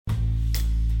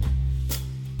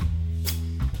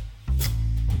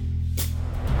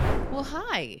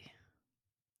Hi,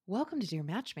 welcome to Dear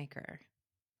Matchmaker.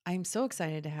 I'm so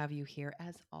excited to have you here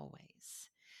as always.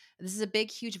 This is a big,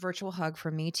 huge virtual hug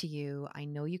from me to you. I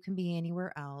know you can be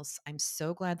anywhere else. I'm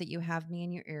so glad that you have me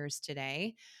in your ears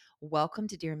today. Welcome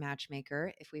to Dear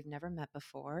Matchmaker. If we've never met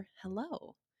before,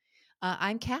 hello.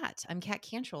 I'm Kat. I'm Kat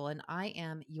Cantrell, and I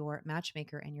am your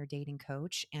matchmaker and your dating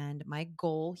coach. And my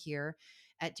goal here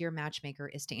at Dear Matchmaker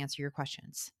is to answer your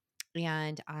questions.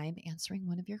 And I'm answering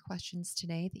one of your questions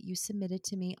today that you submitted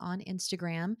to me on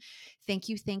Instagram. Thank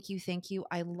you, thank you, thank you.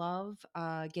 I love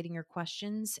getting your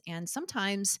questions. And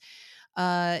sometimes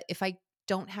if I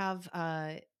don't have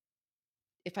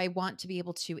if I want to be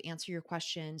able to answer your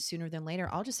question sooner than later,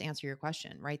 I'll just answer your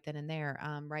question right then and there,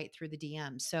 right through the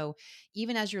DM. So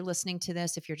even as you're listening to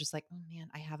this, if you're just like, oh man,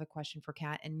 I have a question for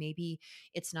Kat, and maybe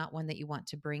it's not one that you want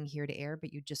to bring here to air,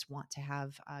 but you just want to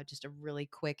have just a really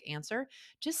quick answer,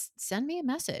 just send me a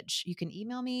message. You can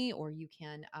email me or you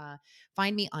can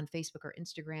find me on Facebook or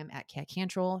Instagram at Kat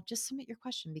Cantrell. Just submit your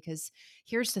question because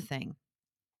here's the thing.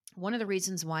 One of the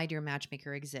reasons why Dear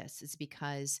Matchmaker exists is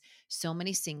because so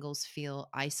many singles feel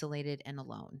isolated and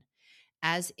alone,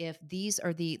 as if these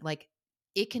are the like,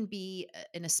 it can be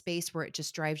in a space where it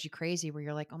just drives you crazy, where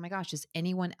you're like, oh my gosh, does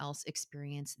anyone else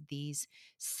experience these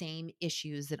same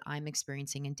issues that I'm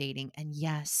experiencing in dating? And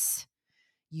yes,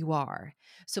 you are.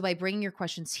 So by bringing your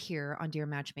questions here on Dear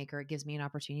Matchmaker, it gives me an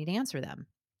opportunity to answer them.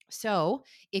 So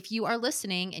if you are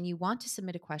listening and you want to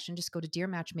submit a question, just go to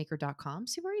dearmatchmaker.com,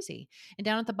 super easy. And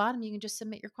down at the bottom, you can just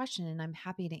submit your question and I'm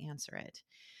happy to answer it.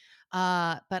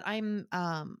 But I'm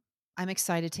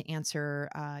excited to answer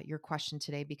your question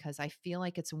today because I feel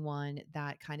like it's one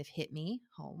that kind of hit me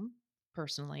home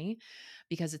personally,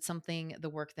 because it's something, the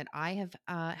work that I have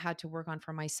had to work on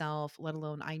for myself, let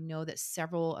alone I know that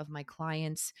several of my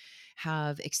clients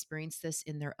have experienced this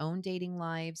in their own dating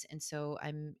lives. And so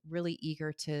I'm really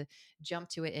eager to jump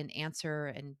to it and answer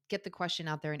and get the question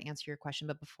out there and answer your question.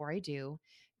 But before I do,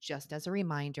 just as a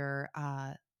reminder,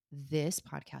 this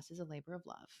podcast is a labor of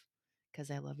love because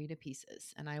I love you to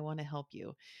pieces and I want to help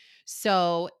you.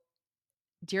 So,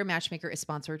 Dear Matchmaker is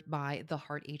sponsored by The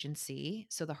Heart Agency.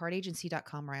 So,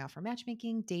 theheartagency.com, where I offer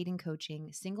matchmaking, dating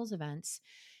coaching, singles events,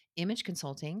 image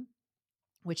consulting,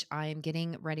 which I am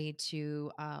getting ready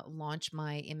to launch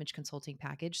my image consulting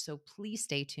package. So please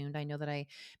stay tuned. I know that I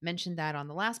mentioned that on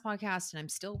the last podcast and I'm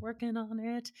still working on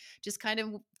it, just kind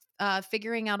of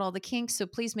figuring out all the kinks. So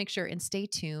please make sure and stay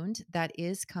tuned. That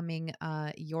is coming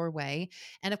your way.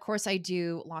 And of course, I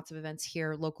do lots of events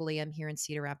here locally. I'm here in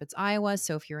Cedar Rapids, Iowa.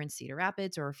 So if you're in Cedar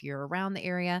Rapids or if you're around the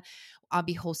area, I'll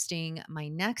be hosting my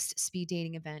next speed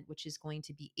dating event, which is going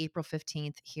to be April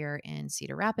 15th here in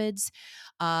Cedar Rapids.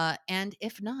 And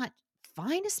if not,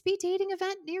 find a speed dating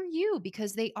event near you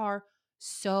because they are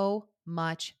so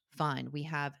much fun. We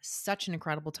have such an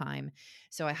incredible time.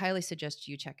 So I highly suggest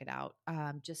you check it out.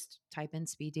 Just type in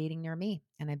speed dating near me,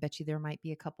 and I bet you there might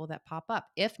be a couple that pop up.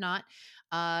 If not,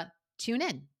 tune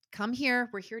in. Come here.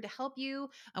 We're here to help you.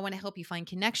 I want to help you find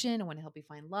connection. I want to help you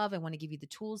find love. I want to give you the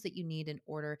tools that you need in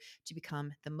order to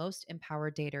become the most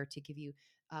empowered dater, to give you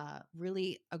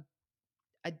really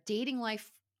a dating life,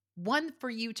 one for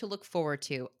you to look forward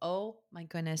to. Oh my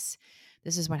goodness,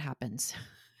 this is what happens.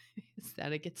 Is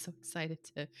that I get so excited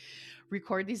to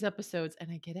record these episodes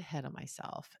and I get ahead of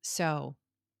myself. So,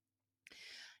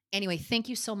 anyway, thank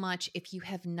you so much. If you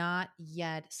have not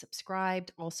yet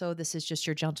subscribed, also, this is just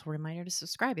your gentle reminder to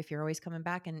subscribe. If you're always coming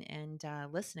back and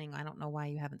listening, I don't know why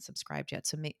you haven't subscribed yet.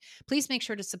 So, please make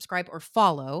sure to subscribe or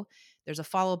follow. There's a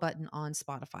follow button on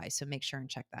Spotify. So, make sure and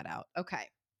check that out. Okay.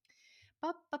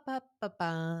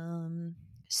 Ba-ba-ba-ba-bum.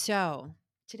 So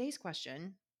today's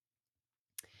question,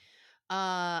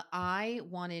 I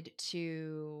wanted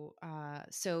to,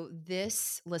 so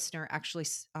this listener actually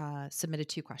submitted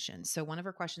two questions. So one of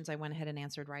her questions I went ahead and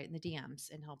answered right in the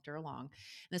DMs and helped her along.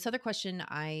 And this other question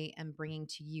I am bringing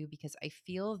to you because I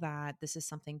feel that this is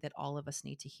something that all of us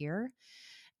need to hear.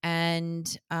 And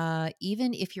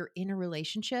even if you're in a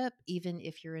relationship, even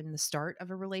if you're in the start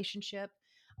of a relationship,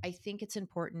 I think it's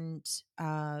important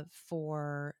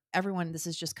for everyone. This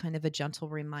is just kind of a gentle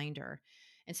reminder.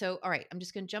 And so, all right, I'm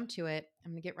just going to jump to it.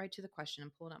 I'm going to get right to the question.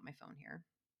 I'm pulling up my phone here.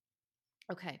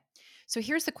 Okay. So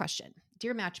here's the question.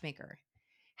 Dear Matchmaker,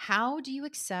 how do you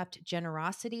accept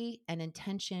generosity and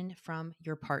intention from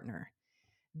your partner?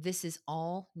 This is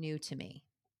all new to me.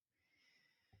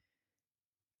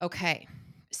 Okay.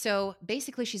 So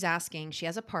basically, she's asking, she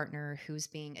has a partner who's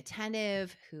being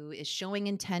attentive, who is showing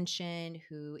intention,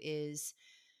 who is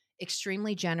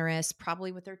extremely generous,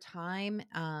 probably with their time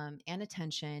and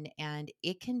attention. And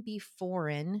it can be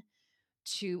foreign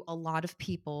to a lot of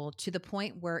people to the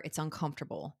point where it's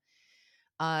uncomfortable.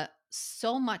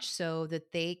 So much so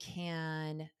that they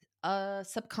can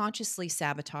subconsciously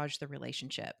sabotage the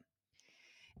relationship.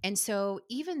 And so,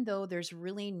 even though there's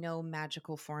really no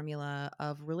magical formula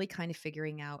of really kind of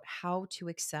figuring out how to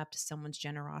accept someone's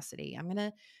generosity, I'm going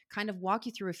to kind of walk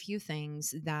you through a few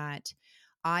things that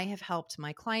I have helped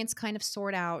my clients kind of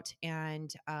sort out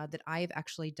and that I have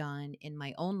actually done in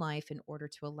my own life in order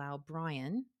to allow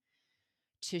Brian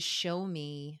to show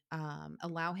me,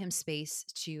 allow him space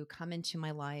to come into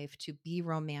my life, to be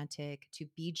romantic, to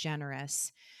be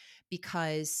generous,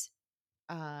 because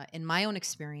in my own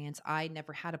experience, I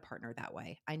never had a partner that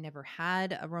way. I never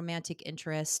had a romantic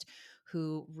interest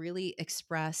who really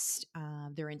expressed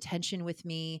their intention with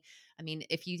me. I mean,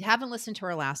 if you haven't listened to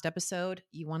our last episode,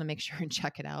 you want to make sure and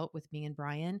check it out with me and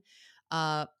Brian.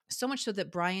 So much so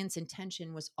that Brian's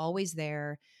intention was always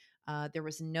there. There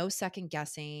was no second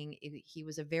guessing. He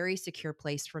was a very secure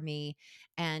place for me.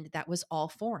 And that was all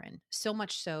foreign. So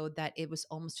much so that it was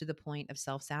almost to the point of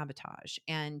self sabotage.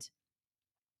 And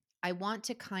I want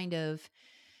to kind of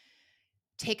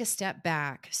take a step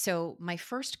back. So, my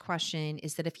first question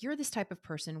is that if you're this type of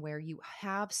person where you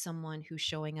have someone who's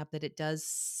showing up that it does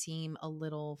seem a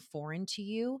little foreign to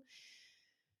you,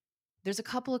 there's a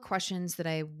couple of questions that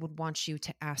I would want you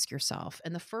to ask yourself.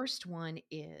 And the first one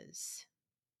is,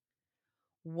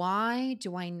 why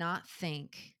do I not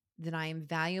think that I am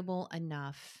valuable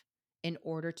enough in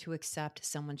order to accept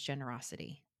someone's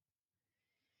generosity?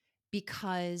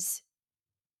 Because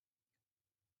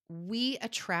we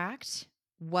attract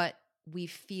what we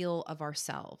feel of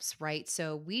ourselves, right?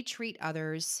 So we teach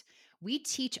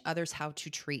others how to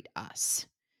treat us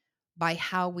by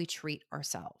how we treat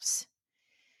ourselves.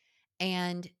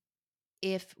 And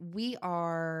if we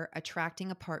are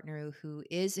attracting a partner who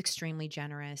is extremely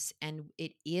generous and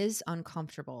it is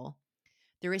uncomfortable,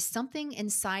 there is something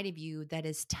inside of you that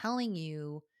is telling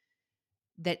you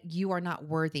that you are not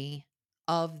worthy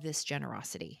of this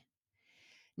generosity.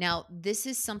 Now, this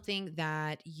is something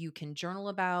that you can journal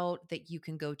about, that you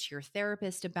can go to your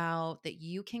therapist about, that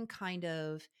you can kind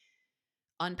of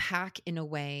unpack in a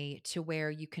way to where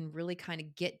you can really kind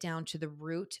of get down to the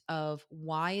root of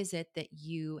why is it that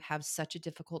you have such a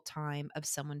difficult time of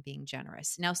someone being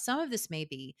generous. Now, some of this may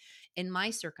be in my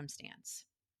circumstance.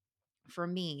 For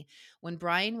me, when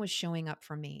Brian was showing up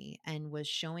for me and was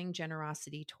showing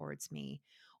generosity towards me,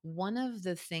 one of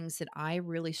the things that I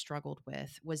really struggled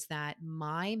with was that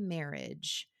my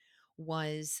marriage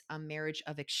was a marriage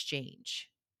of exchange.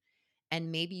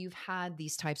 And maybe you've had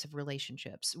these types of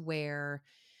relationships where,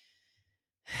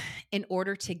 in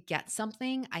order to get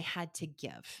something, I had to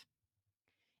give.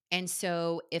 And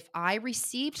so, if I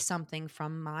received something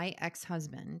from my ex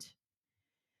husband,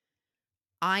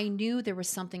 I knew there was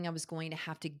something I was going to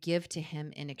have to give to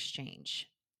him in exchange.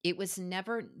 It was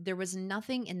never, there was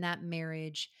nothing in that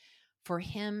marriage for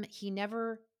him. He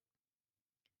never,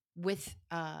 with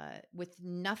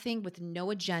nothing, with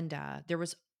no agenda, there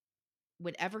was,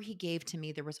 whatever he gave to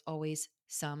me, there was always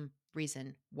some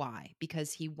reason why,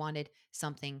 because he wanted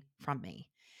something from me.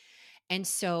 And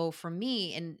so for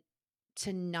me, and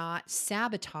to not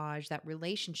sabotage that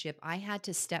relationship, I had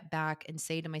to step back and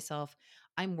say to myself,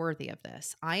 I'm worthy of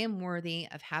this. I am worthy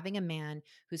of having a man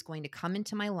who's going to come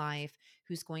into my life,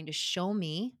 who's going to show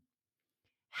me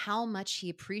how much he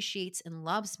appreciates and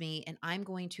loves me. And I'm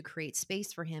going to create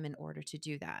space for him in order to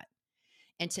do that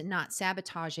and to not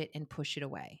sabotage it and push it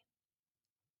away.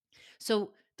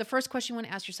 So the first question you want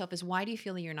to ask yourself is, why do you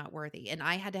feel that you're not worthy? And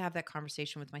I had to have that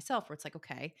conversation with myself where it's like,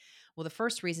 okay, well, the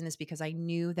first reason is because I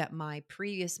knew that my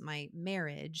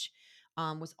marriage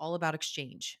was all about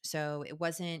exchange. So it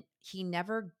wasn't, he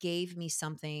never gave me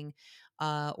something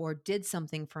or did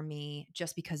something for me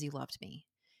just because he loved me.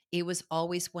 It was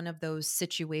always one of those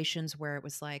situations where it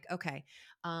was like, okay,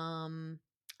 I'm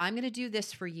going to do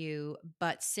this for you,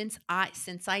 but since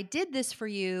I did this for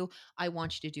you, I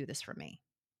want you to do this for me.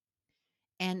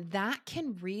 And that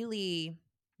can really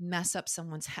mess up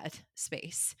someone's head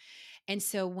space. And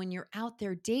so when you're out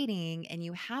there dating and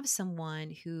you have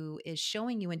someone who is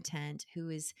showing you intent, who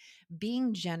is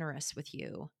being generous with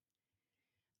you,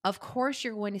 of course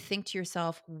you're going to think to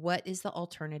yourself, what is the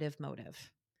alternative motive?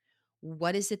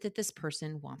 What is it that this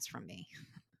person wants from me?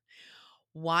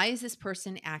 Why is this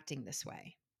person acting this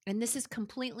way? And this is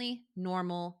completely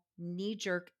normal, knee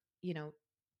jerk, you know,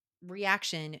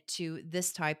 reaction to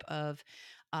this type of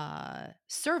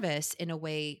service in a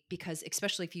way, because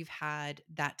especially if you've had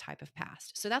that type of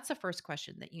past. So that's the first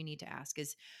question that you need to ask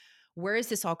is, where is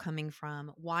this all coming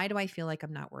from? Why do I feel like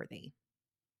I'm not worthy?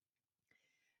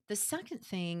 The second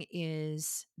thing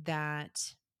is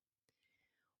that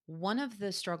one of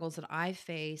the struggles that I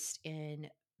faced in,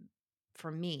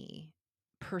 for me,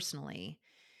 personally.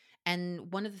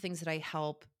 And one of the things that I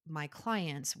help my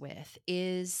clients with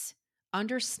is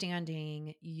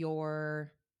understanding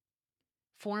your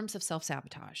forms of self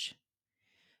sabotage.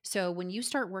 So when you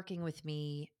start working with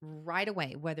me right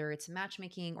away, whether it's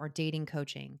matchmaking or dating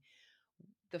coaching,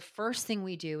 the first thing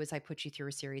we do is I put you through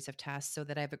a series of tests so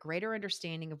that I have a greater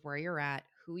understanding of where you're at,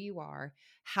 who you are,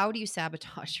 how do you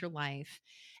sabotage your life,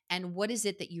 and what is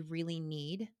it that you really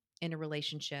need in a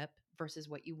relationship versus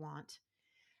what you want.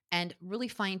 And really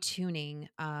fine tuning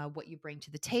what you bring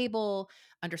to the table,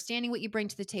 understanding what you bring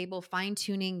to the table, fine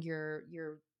tuning your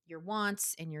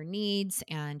wants and your needs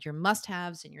and your must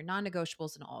haves and your non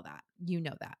negotiables and all that. You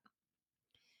know that.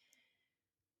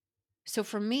 So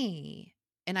for me,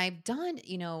 and I've done,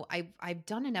 I've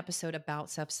done an episode about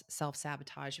self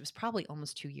sabotage. It was probably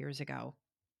almost 2 years ago,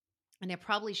 and I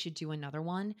probably should do another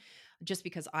one, just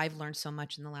because I've learned so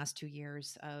much in the last 2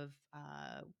 years of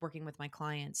working with my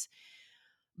clients.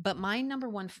 But my number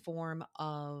one form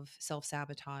of self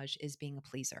sabotage is being a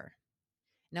pleaser.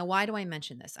 Now, why do I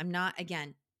mention this? I'm not,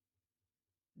 again,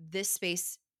 this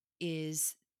space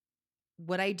is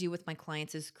what I do with my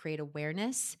clients is create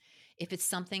awareness. If it's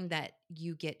something that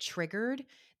you get triggered,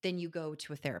 then you go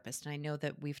to a therapist. And I know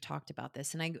that we've talked about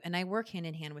this. And I work hand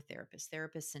in hand with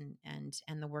therapists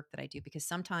and the work that I do, because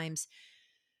sometimes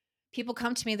people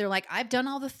come to me, they're like, I've done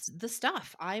all the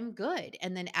stuff. I'm good.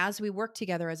 And then as we work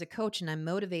together as a coach and I'm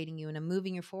motivating you and I'm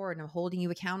moving you forward and I'm holding you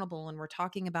accountable and we're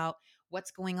talking about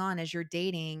what's going on as you're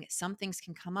dating, some things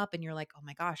can come up and you're like, oh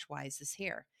my gosh, why is this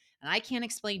here? And I can't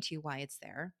explain to you why it's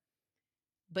there,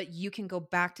 but you can go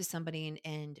back to somebody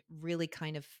and really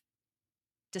kind of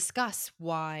discuss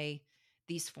why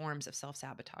these forms of self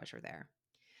sabotage are there.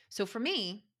 So for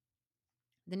me,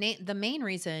 the main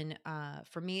reason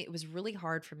for me it was really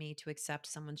hard for me to accept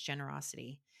someone's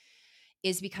generosity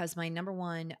is because my number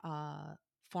one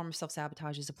form of self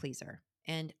sabotage is a pleaser,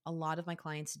 and a lot of my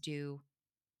clients do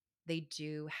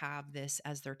have this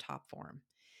as their top form.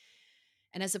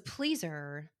 And as a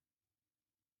pleaser,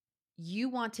 you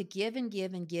want to give and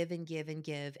give and give and give and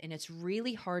give, and it's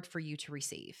really hard for you to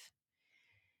receive.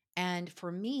 And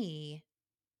for me,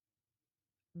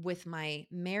 with my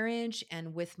marriage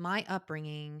and with my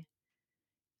upbringing,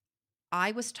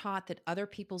 I was taught that other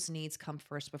people's needs come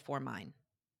first before mine.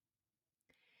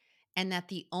 And that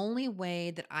the only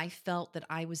way that I felt that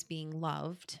I was being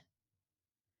loved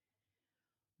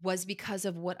was because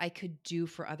of what I could do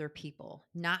for other people,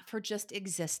 not for just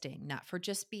existing, not for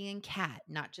just being Kat,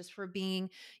 not just for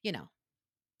being, you know,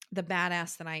 the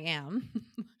badass that I am.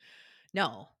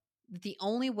 No, the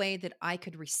only way that I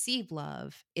could receive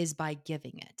love is by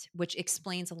giving it, which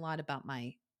explains a lot about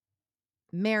my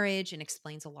marriage and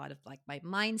explains a lot of like my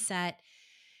mindset.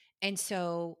 And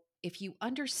so, if you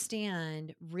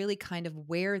understand really kind of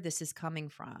where this is coming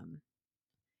from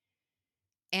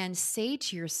and say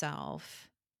to yourself,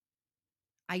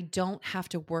 I don't have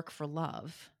to work for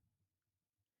love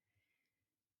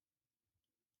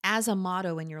as a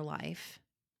motto in your life,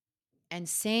 and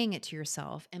saying it to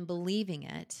yourself and believing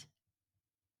it,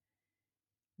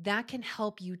 that can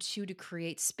help you too to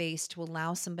create space to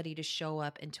allow somebody to show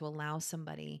up and to allow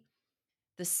somebody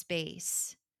the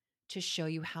space to show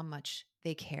you how much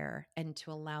they care and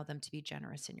to allow them to be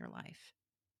generous in your life.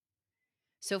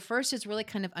 So first is really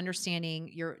kind of understanding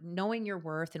your knowing your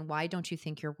worth and why don't you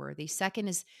think you're worthy. Second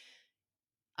is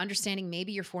understanding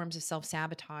maybe your forms of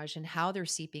self-sabotage and how they're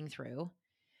seeping through.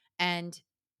 And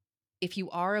if you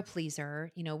are a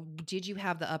pleaser, did you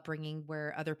have the upbringing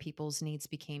where other people's needs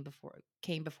came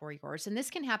before yours? And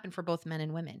this can happen for both men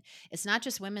and women. It's not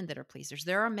just women that are pleasers.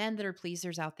 There are men that are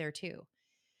pleasers out there too.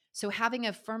 So having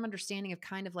a firm understanding of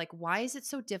kind of like, why is it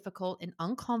so difficult and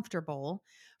uncomfortable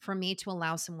for me to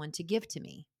allow someone to give to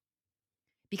me?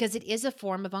 Because it is a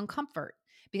form of uncomfort.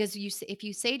 Because if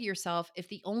you say to yourself, if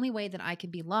the only way that I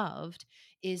can be loved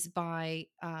is by,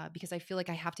 because I feel like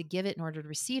I have to give it in order to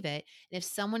receive it, and if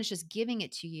someone is just giving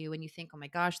it to you and you think, oh my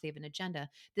gosh, they have an agenda,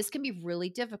 this can be really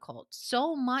difficult.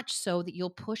 So much so that you'll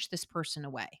push this person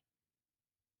away.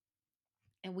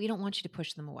 And we don't want you to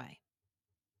push them away.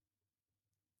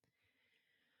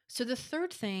 So the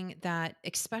third thing that,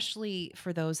 especially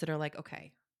for those that are like,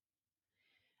 okay,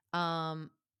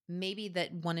 um, maybe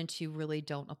that 1 and 2 really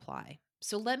don't apply.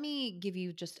 So let me give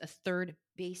you just a third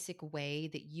basic way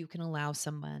that you can allow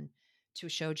someone to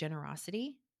show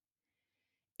generosity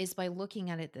is by looking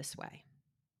at it this way.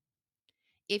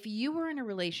 If you were in a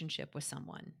relationship with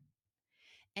someone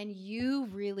and you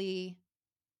really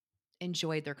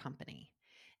enjoyed their company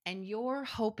and you're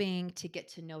hoping to get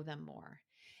to know them more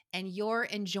and you're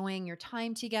enjoying your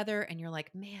time together and you're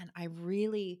like, man, I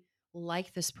really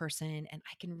like this person and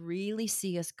I can really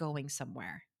see us going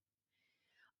somewhere.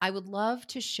 I would love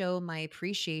to show my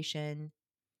appreciation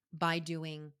by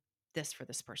doing this for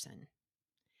this person.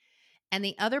 And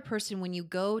the other person, when you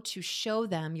go to show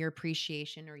them your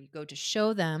appreciation or you go to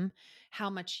show them how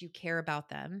much you care about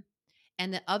them,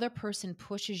 and the other person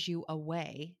pushes you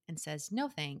away and says, no,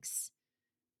 thanks,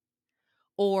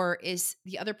 or is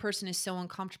the other person is so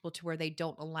uncomfortable to where they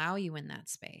don't allow you in that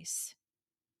space,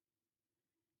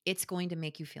 it's going to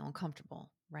make you feel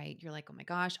uncomfortable, right? You're like, oh my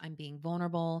gosh, I'm being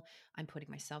vulnerable. I'm putting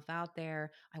myself out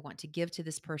there. I want to give to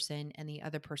this person, and the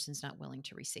other person's not willing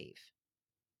to receive.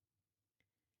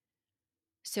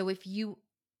 So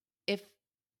if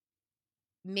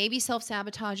maybe self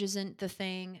sabotage isn't the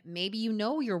thing, maybe you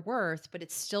know your worth, but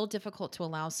it's still difficult to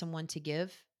allow someone to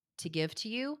give to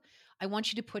you. I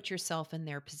want you to put yourself in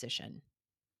their position.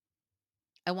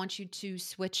 I want you to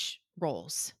switch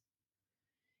roles.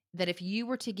 That if you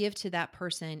were to give to that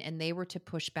person and they were to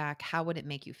push back, how would it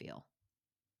make you feel?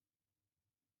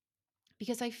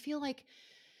 Because I feel like,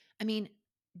 I mean,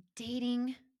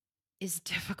 dating is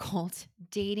difficult.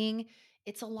 Dating,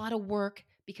 it's a lot of work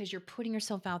because you're putting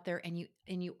yourself out there and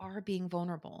you are being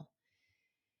vulnerable.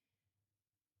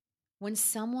 When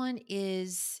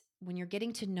you're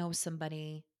getting to know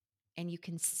somebody and you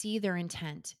can see their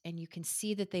intent and you can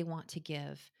see that they want to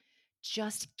give,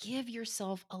 just give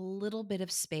yourself a little bit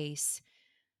of space.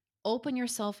 Open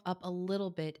yourself up a little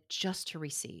bit just to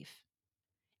receive.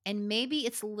 And maybe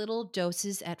it's little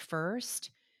doses at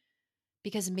first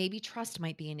because maybe trust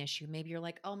might be an issue. Maybe you're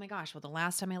like, oh my gosh, well, the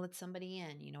last time I let somebody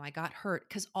in, I got hurt.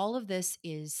 Because all of this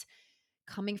is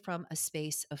coming from a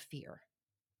space of fear.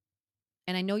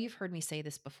 And I know you've heard me say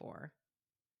this before,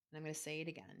 and I'm going to say it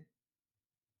again.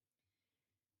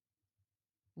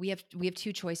 We have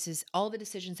two choices. All the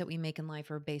decisions that we make in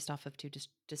life are based off of two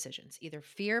decisions, either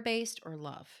fear-based or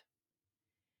love.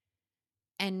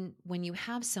 And when you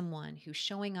have someone who's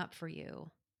showing up for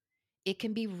you, it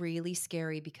can be really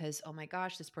scary because, oh my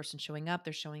gosh, this person's showing up,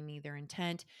 they're showing me their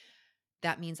intent.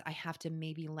 That means I have to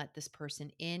maybe let this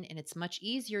person in. And it's much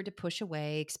easier to push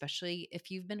away, especially if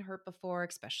you've been hurt before,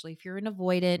 especially if you're an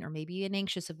avoidant or maybe an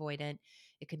anxious avoidant.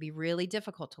 It can be really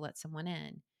difficult to let someone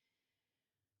in.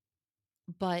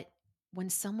 But when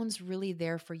someone's really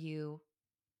there for you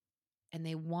and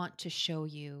they want to show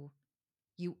you,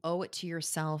 you owe it to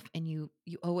yourself, and you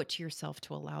owe it to yourself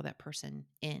to allow that person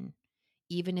in,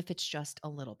 even if it's just a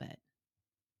little bit.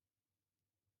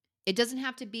 It doesn't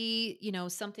have to be,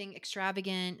 something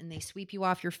extravagant and they sweep you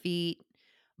off your feet,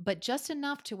 but just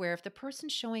enough to where if the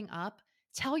person's showing up,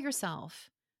 tell yourself,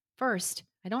 first,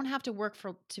 I don't have to work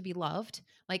for to be loved.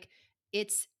 Like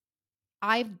it's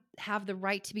I have the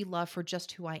right to be loved for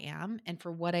just who I am and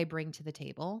for what I bring to the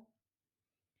table.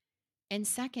 And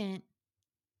second,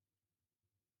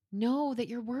 know that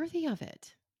you're worthy of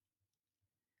it.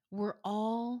 We're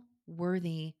all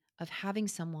worthy of having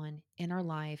someone in our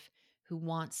life who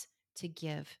wants to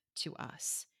give to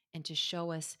us and to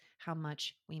show us how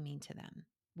much we mean to them.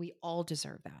 We all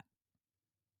deserve that.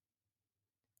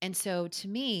 And so to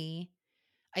me,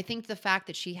 I think the fact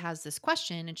that she has this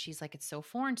question and she's like, it's so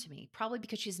foreign to me, probably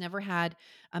because she's never had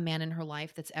a man in her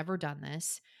life that's ever done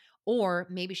this. Or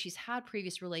maybe she's had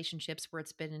previous relationships where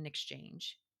it's been an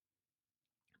exchange.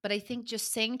 But I think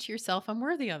just saying to yourself, I'm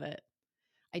worthy of it.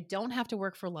 I don't have to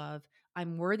work for love.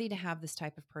 I'm worthy to have this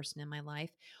type of person in my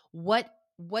life.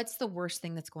 What's the worst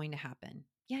thing that's going to happen?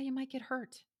 Yeah, you might get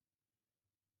hurt.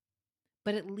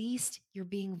 But at least you're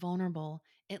being vulnerable.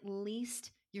 At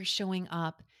least you're showing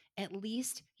up. At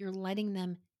least you're letting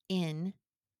them in,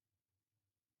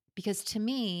 because to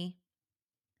me,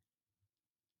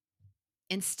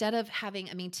 instead of having,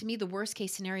 I mean, to me the worst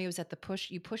case scenario is that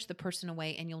you push the person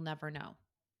away and you'll never know.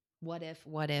 What if,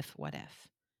 what if, what if?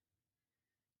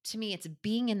 To me, it's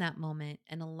being in that moment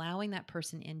and allowing that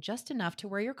person in just enough to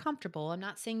where you're comfortable. I'm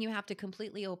not saying you have to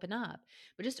completely open up,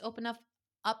 but just open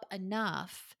up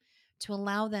enough to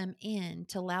allow them in,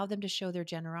 to allow them to show their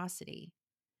generosity.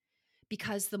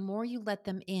 Because the more you let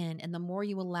them in and the more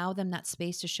you allow them that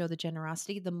space to show the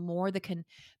generosity, the more the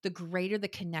greater the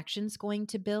connection's going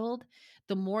to build,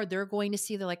 the more they're going to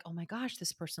see, they're like, oh my gosh,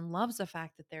 this person loves the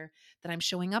fact that I'm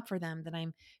showing up for them, that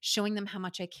I'm showing them how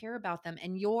much I care about them.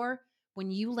 And when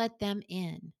you let them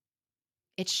in,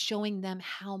 it's showing them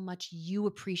how much you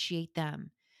appreciate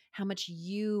them, how much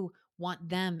you want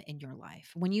them in your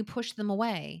life. When you push them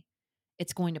away,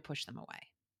 it's going to push them away.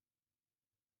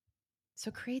 So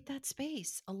create that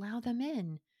space, allow them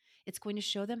in. It's going to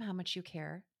show them how much you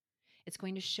care. It's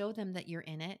going to show them that you're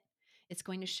in it. It's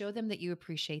going to show them that you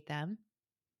appreciate them.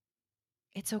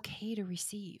 It's okay to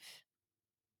receive.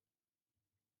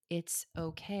 It's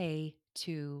okay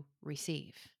to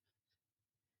receive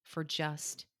for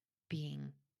just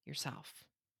being yourself.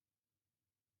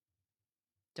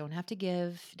 Don't have to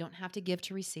give, don't have to give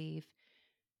to receive.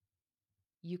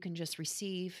 You can just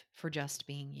receive for just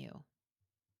being you.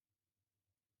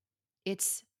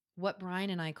 It's what Brian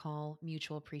and I call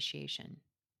mutual appreciation.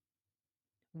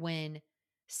 When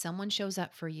someone shows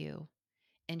up for you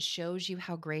and shows you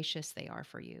how gracious they are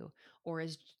for you, or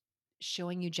is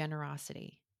showing you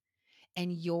generosity,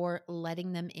 and you're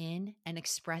letting them in and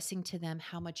expressing to them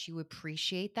how much you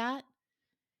appreciate that,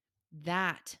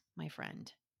 that, my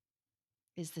friend,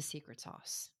 is the secret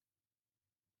sauce.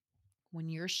 When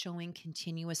you're showing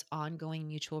continuous, ongoing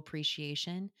mutual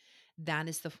appreciation, that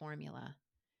is the formula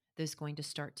that's going to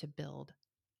start to build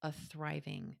a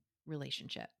thriving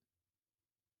relationship.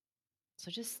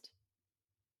 So just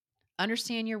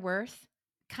understand your worth,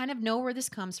 kind of know where this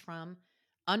comes from,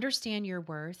 understand your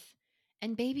worth,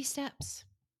 and baby steps.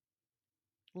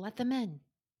 Let them in.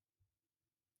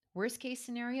 Worst case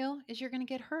scenario is you're going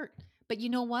to get hurt. But you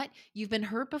know what? You've been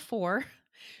hurt before.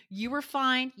 You were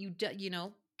fine.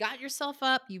 Got yourself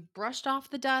up. You brushed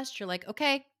off the dust. You're like,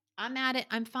 okay, I'm at it.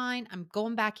 I'm fine. I'm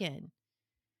going back in.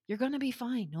 You're going to be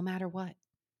fine no matter what.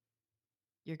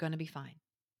 You're going to be fine.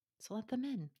 So let them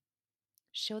in.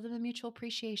 Show them a mutual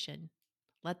appreciation.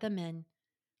 Let them in.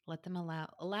 Let them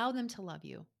allow them to love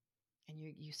you, and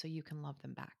so you can love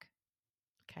them back.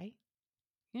 Okay?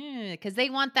 Yeah, because they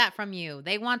want that from you.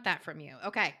 They want that from you.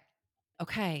 Okay.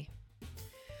 Okay.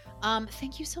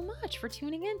 Thank you so much for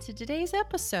tuning in to today's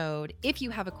episode. If you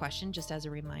have a question, just as a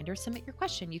reminder, submit your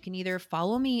question. You can either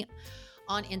follow me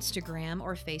on Instagram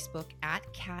or Facebook at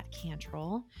Kat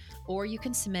Cantrell, or you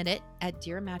can submit it at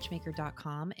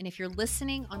dearmatchmaker.com. And if you're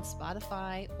listening on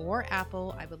Spotify or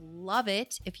Apple, I would love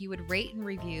it if you would rate and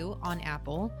review on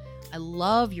Apple. I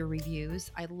love your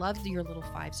reviews. I love your little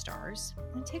 5 stars.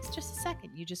 And it takes just a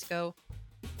second. You just go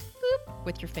boop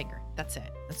with your finger. That's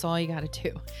it. That's all you got to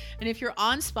do. And if you're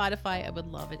on Spotify, I would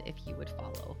love it if you would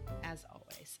follow, as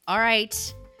always. All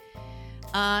right.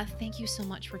 Thank you so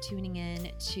much for tuning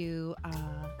in to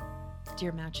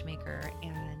Dear Matchmaker,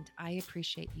 and I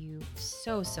appreciate you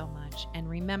so, so much. And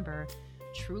remember,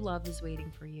 true love is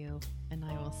waiting for you, and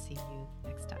I will see you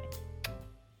next time.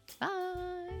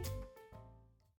 Bye.